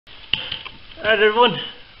Alright everyone,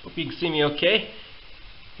 hope you can see me okay.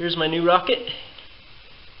 Here's my new rocket.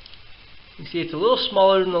 You see it's a little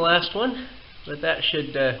smaller than the last one, but that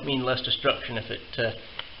should mean less destruction if it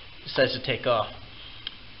decides to take off.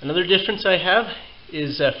 Another difference I have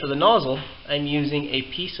is for the nozzle, I'm using a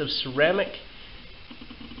piece of ceramic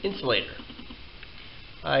insulator.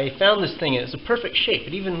 I found this thing, it's a perfect shape.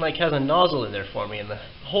 It even has a nozzle in there for me, and the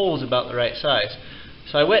hole is about the right size.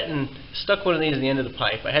 So I went and stuck one of these in the end of the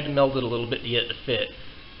pipe. I had to meld it a little bit to get it to fit.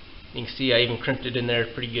 You can see I even crimped it in there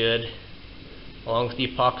pretty good. Along with the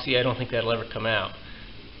epoxy, I don't think that'll ever come out.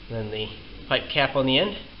 And then the pipe cap on the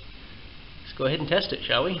end. Let's go ahead and test it,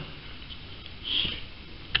 shall we?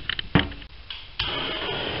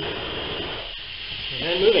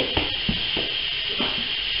 And moving.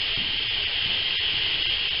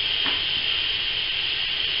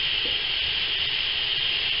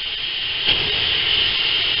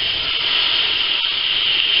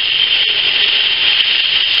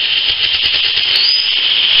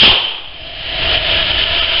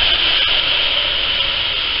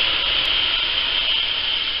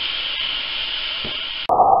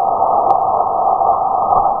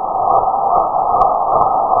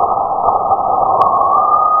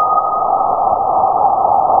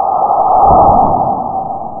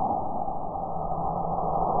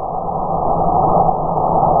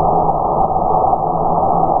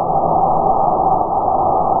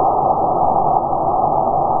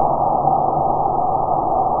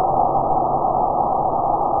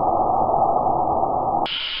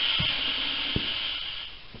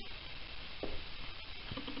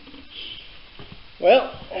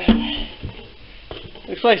 Well,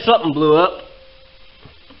 looks like something blew up.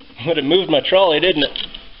 But it moved my trolley, didn't it?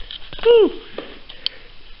 Whew.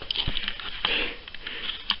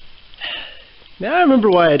 Now I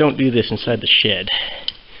remember why I don't do this inside the shed.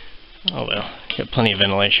 Oh well, got plenty of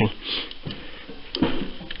ventilation.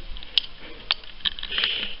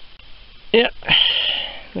 Yeah,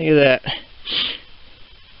 look at that.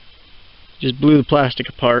 Just blew the plastic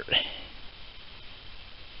apart.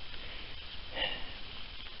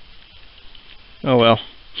 Oh well.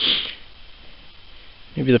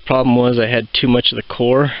 Maybe the problem was I had too much of the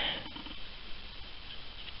core.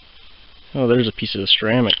 Oh, there's a piece of the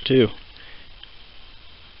ceramic too.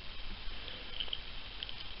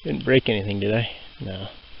 Didn't break anything, did I? No.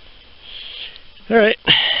 Alright.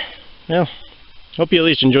 Well, hope you at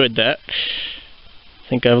least enjoyed that. I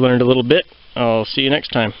think I've learned a little bit. I'll see you next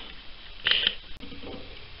time.